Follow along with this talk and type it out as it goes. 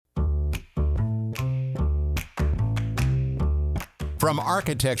From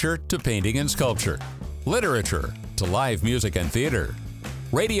architecture to painting and sculpture, literature to live music and theater.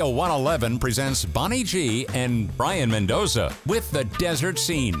 Radio 111 presents Bonnie G and Brayan Mendoza with The Desert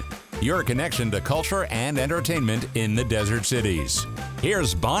Scene, your connection to culture and entertainment in the desert cities.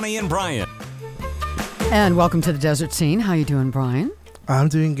 Here's Bonnie and Brayan. And welcome to The Desert Scene. How you doing, Brayan? I'm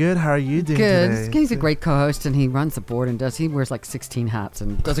doing good. How are you doing today? He's a great co-host, and he runs the board and he wears like 16 hats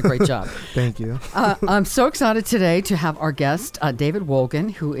and does a great job. Thank you. I'm so excited today to have our guest, David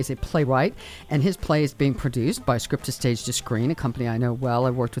Wolgin, who is a playwright, and his play is being produced by Script to Stage to Screen, a company I know well. I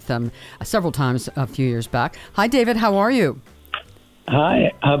worked with them several times a few years back. Hi, David. How are you?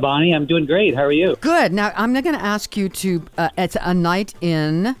 Hi, Bonnie. I'm doing great. How are you? Good. Now, I'm going to ask you to, it's a night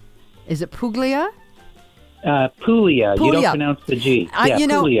in, is it Puglia? Puglia. You don't pronounce the G.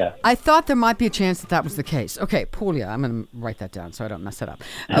 Puglia. I thought there might be a chance that was the case. Okay, Puglia. I'm going to write that down so I don't mess it up.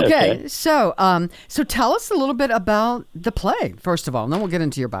 Okay. So tell us a little bit about the play, first of all, and then we'll get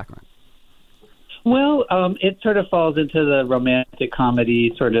into your background. Well, it sort of falls into the romantic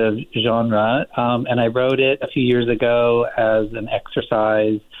comedy sort of genre, and I wrote it a few years ago as an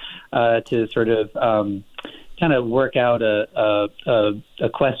exercise to sort of kind of work out a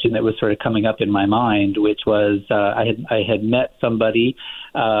question that was sort of coming up in my mind, which was I had met somebody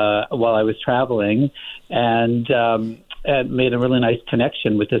while I was traveling and made a really nice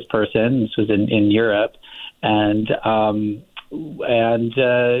connection with this person. This was in Europe, and in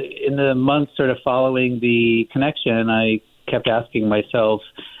the months sort of following the connection, I kept asking myself,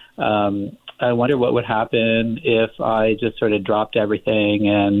 I wonder what would happen if I just sort of dropped everything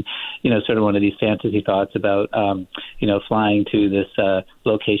and, sort of one of these fantasy thoughts about, flying to this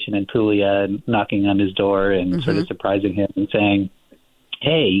location in Puglia and knocking on his door and sort of surprising him and saying,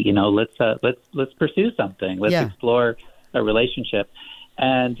 hey, let's pursue something. Let's explore a relationship.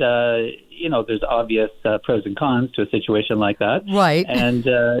 And, there's obvious pros and cons to a situation like that. Right. And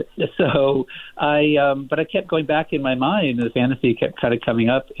so but I kept going back in my mind, and the fantasy kept kind of coming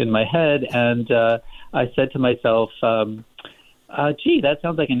up in my head. And I said to myself, gee, that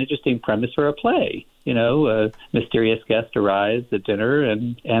sounds like an interesting premise for a play. A mysterious guest arrives at dinner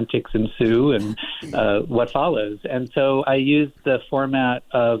and antics ensue and what follows. And so I used the format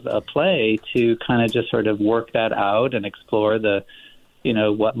of a play to kind of just sort of work that out and explore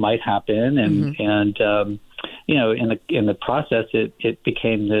what might happen. And, in the process, it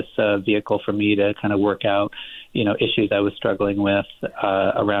became this vehicle for me to kind of work out, issues I was struggling with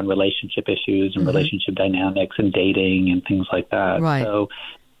around relationship issues and relationship dynamics and dating and things like that. Right. So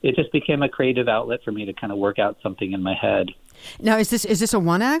it just became a creative outlet for me to kind of work out something in my head. Now, is this a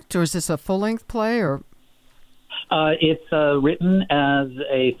one act or is this a full length play or? It's written as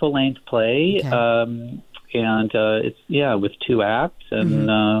a full length play. Okay. And it's with 2 acts,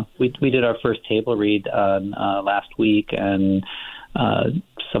 and we did our first table read last week, and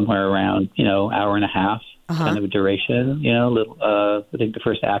somewhere around hour and a half kind of a duration. I think the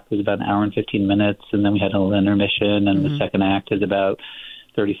first act was about an hour and 15 minutes, and then we had a little intermission, and the second act is about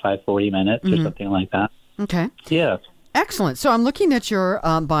 35-40 minutes or something like that. Okay. Yeah. Excellent. So I'm looking at your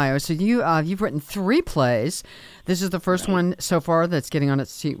bio. So you've written 3 plays. This is the first one so far that's getting on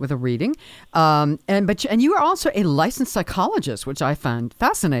its seat with a reading. And you are also a licensed psychologist, which I found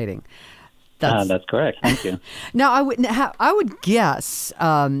fascinating. That's correct. Thank you. Now I would guess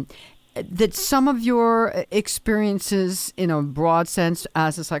that some of your experiences, in a broad sense,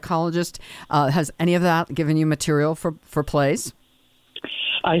 as a psychologist, has any of that given you material for plays?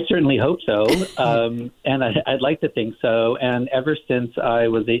 I certainly hope so, and I'd like to think so. And ever since I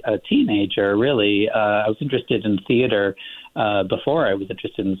was a teenager, really, I was interested in theater before I was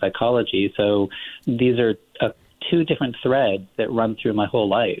interested in psychology. So these are 2 different threads that run through my whole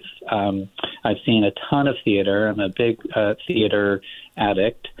life. I've seen a ton of theater. I'm a big theater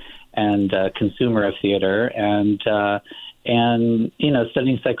addict and consumer of theater, and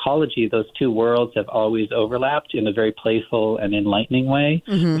studying psychology, those 2 worlds have always overlapped in a very playful and enlightening way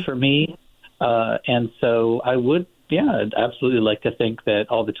for me. And so I would, I'd absolutely like to think that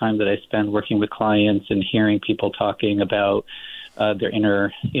all the time that I spend working with clients and hearing people talking about their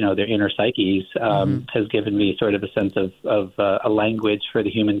inner psyches has given me sort of a sense of a language for the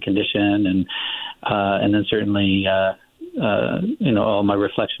human condition, and then certainly all my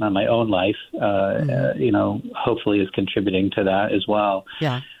reflection on my own life, hopefully is contributing to that as well.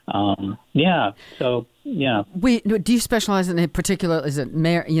 Yeah. So, yeah. Do you specialize in a particular, is it,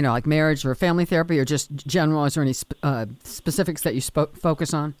 like marriage or family therapy or just general? Is there any specifics that you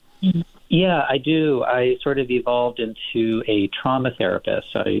focus on? Yeah, I do. I sort of evolved into a trauma therapist.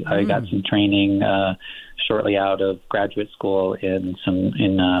 I got some training shortly out of graduate school in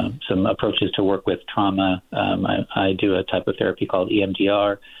some approaches to work with trauma. I do a type of therapy called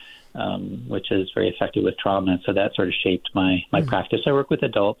EMDR, which is very effective with trauma. So that sort of shaped my practice. I work with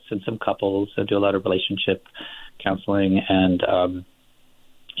adults and some couples. I do a lot of relationship counseling and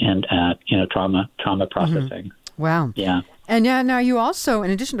trauma processing. Wow. Yeah. And now you also,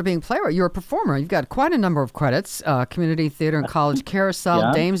 in addition to being a playwright, you're a performer. You've got quite a number of credits: community theater and college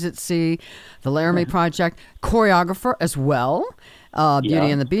carousel, Dames at Sea, the Laramie Project, choreographer as well. Beauty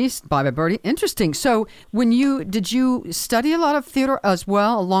and the Beast, Bye Bye Birdie. Interesting. So did you study a lot of theater as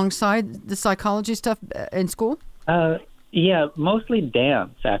well alongside the psychology stuff in school? Yeah, mostly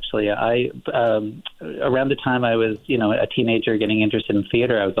dance, actually. I around the time I was, a teenager getting interested in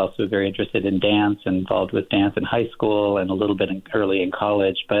theater, I was also very interested in dance, involved with dance in high school and a little bit early in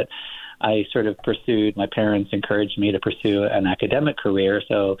college. But I sort of my parents encouraged me to pursue an academic career,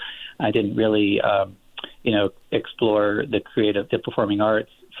 so I didn't really, explore the performing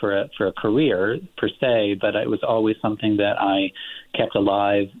arts for a career per se, but it was always something that I kept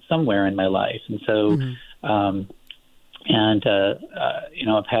alive somewhere in my life. And so, I've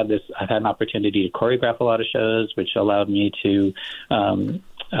had an opportunity to choreograph a lot of shows, which allowed me to, a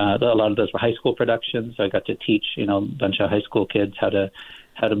lot of those were high school productions. So I got to teach, a bunch of high school kids how to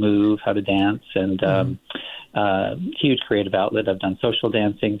move, how to dance, and huge creative outlet. I've done social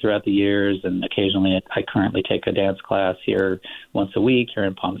dancing throughout the years, and occasionally I currently take a dance class here once a week here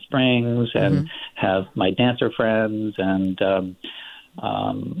in Palm Springs, and have my dancer friends, and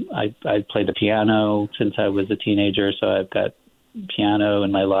I played the piano since I was a teenager, so I've got piano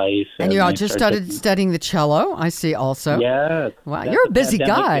in my life. And you all just started studying the cello, I see also. Yeah. Wow, you're a busy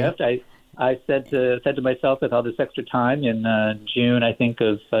guy. Gift. I said to myself with all this extra time in June, I think,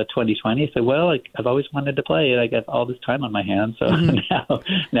 of 2020, I said, well, I've always wanted to play, and I got all this time on my hands, so now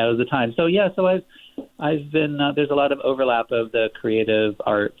is the time. So, I've been, there's a lot of overlap of the creative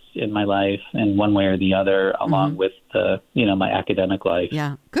arts in my life in one way or the other, along with my academic life.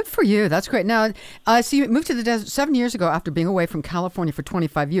 Yeah. Good for you. That's great. Now, so you moved to the desert 7 years ago after being away from California for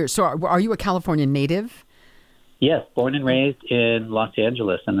 25 years. So are you a California native? Yes. Born and raised in Los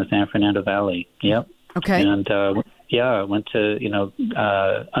Angeles in the San Fernando Valley. Yep. Okay. And, I went to,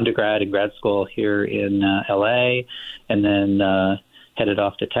 undergrad and grad school here in L.A., and then headed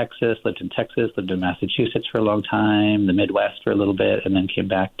off to Texas, lived in Massachusetts for a long time, the Midwest for a little bit, and then came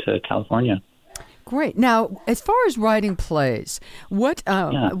back to California. Great. Now, as far as writing plays, do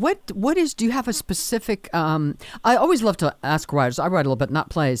you have a specific, I always love to ask writers, I write a little bit, not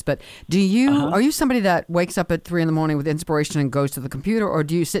plays, but are you somebody that wakes up at 3 a.m. with inspiration and goes to the computer, or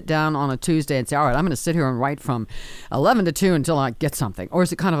do you sit down on a Tuesday and say, all right, I'm going to sit here and write from 11 to 2 until I get something? Or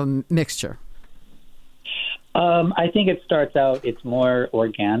is it kind of a mixture? I think it starts out, it's more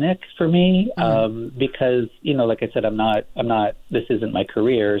organic for me, because, like I said, I'm not, this isn't my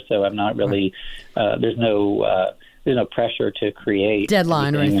career, so I'm not really, there's no pressure to create.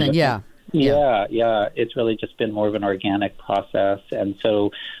 Deadline anything. or anything, yeah. Yeah. It's really just been more of an organic process. And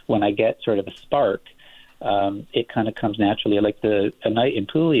so when I get sort of a spark, it kind of comes naturally. Like A Night in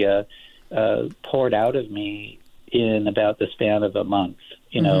Puglia poured out of me in about the span of a month.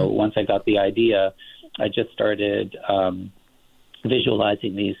 Once I got the idea, I just started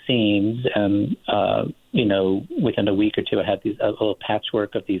visualizing these scenes, and within a week or two, I had a little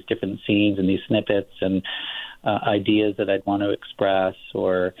patchwork of these different scenes and these snippets and ideas that I'd want to express,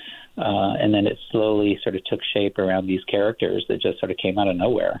 and then it slowly sort of took shape around these characters that just sort of came out of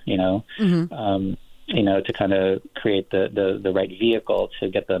nowhere, to kind of create the right vehicle to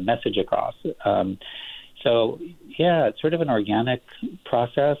get the message across. So, it's sort of an organic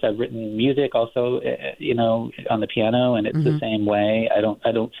process. I've written music also, on the piano, and it's the same way. I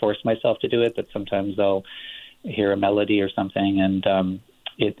don't force myself to do it, but sometimes I'll hear a melody or something, and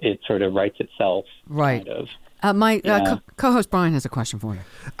it sort of writes itself. Right. Kind of. My co-host Brian has a question for you.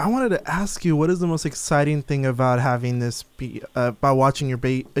 I wanted to ask you, what is the most exciting thing about having this be about watching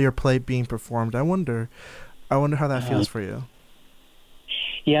your play being performed? I wonder how that feels for you.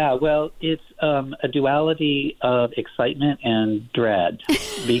 Yeah, well, it's a duality of excitement and dread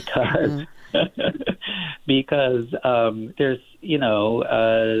because there's,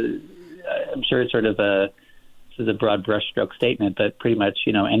 I'm sure it's sort of this is a broad brushstroke statement, but pretty much,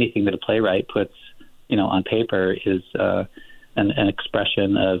 anything that a playwright puts, on paper is an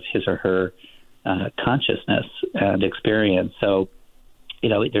expression of his or her consciousness and experience. So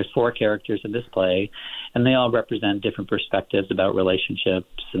there's 4 characters in this play, and they all represent different perspectives about relationships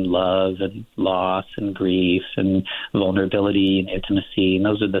and love and loss and grief and vulnerability and intimacy. And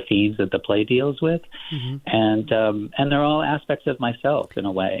those are the themes that the play deals with. And they're all aspects of myself in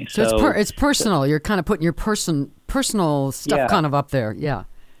a way. So it's personal. You're kind of putting your personal stuff kind of up there. Yeah.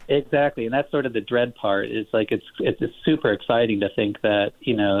 Exactly, and that's sort of the dread part. Is like it's super exciting to think that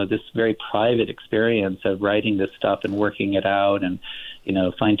this very private experience of writing this stuff and working it out, and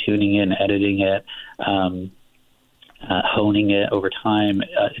fine tuning it, and editing it, honing it over time.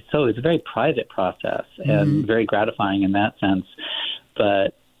 So it's a very private process and very gratifying in that sense.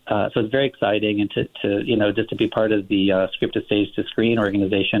 But so it's very exciting, and to just to be part of the Scripted Stage to Screen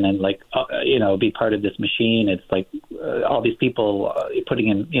organization, and be part of this machine. It's like all these people putting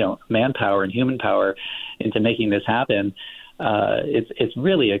in manpower and human power into making this happen. It's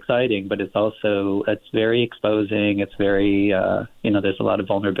really exciting, but it's very exposing. It's very there's a lot of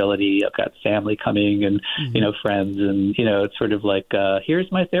vulnerability. I've got family coming and friends, and it's sort of like here's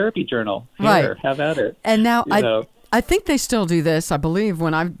my therapy journal. Here, right. Have at it. And now I think they still do this. I believe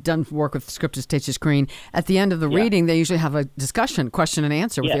when I've done work with Scripted Stage to Screen, at the end of the reading, they usually have a discussion, question and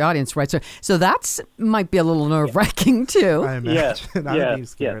answer with the audience, right? So that's might be a little nerve-wracking too. I imagine. I would be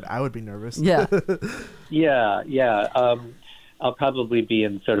scared. I would be nervous. Yeah. Yeah. I'll probably be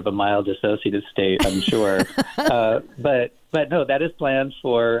in sort of a mild dissociative state, I'm sure. But no, that is planned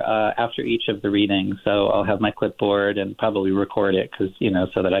for after each of the readings. So I'll have my clipboard and probably record it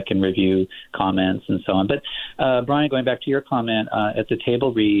so that I can review comments and so on. But Brian, going back to your comment, at the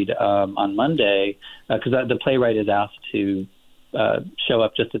table read on Monday, because the playwright is asked to show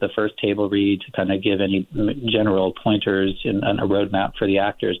up just at the first table read to kind of give any general pointers and a roadmap for the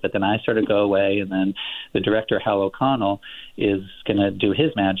actors. But then I sort of go away, and then the director, Hal O'Connell, is going to do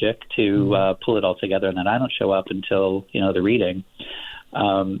his magic to pull it all together, and then I don't show up until the reading.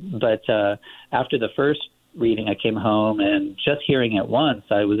 But after the first reading, I came home, and just hearing it once,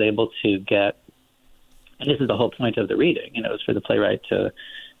 I was able to get. And this is the whole point of the reading. It's for the playwright to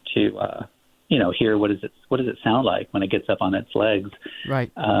hear what does it sound like when it gets up on its legs.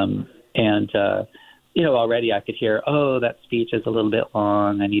 Right. Already I could hear, oh, that speech is a little bit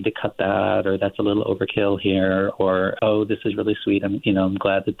long. I need to cut that, or that's a little overkill here, or, oh, this is really sweet. I'm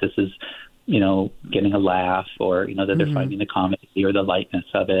glad that this is, getting a laugh, or, that they're finding the comedy or the lightness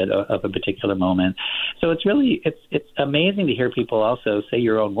of it, of a particular moment. So it's really, it's amazing to hear people also say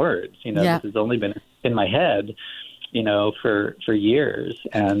your own words. This has only been in my head, for years,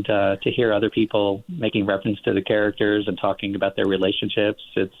 and to hear other people making reference to the characters and talking about their relationships,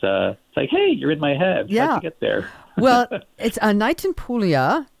 it's like, hey, you're in my head. Yeah. How'd you get there? Well, it's a night in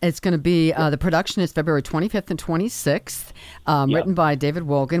Puglia. It's going to be, the production is February 25th and 26th, written by David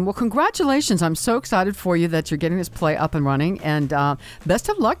Wolgin. Well, congratulations. I'm so excited for you that you're getting this play up and running, and best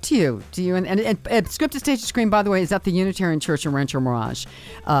of luck to you. And Scripted Stage to Screen, by the way, is at the Unitarian Church in Rancho Mirage.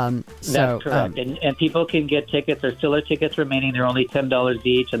 That's correct. And people can get tickets. There still are tickets remaining. They're only $10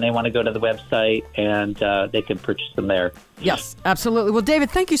 each, and they want to go to the website, and they can purchase them there. Yes, absolutely. Well, David,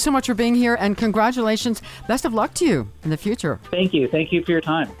 thank you so much for being here, and congratulations. Best of luck to you in the future. Thank you. Thank you for your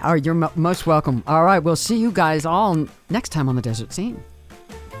time. All right, you're most welcome. All right, we'll see you guys all next time on The Desert Scene.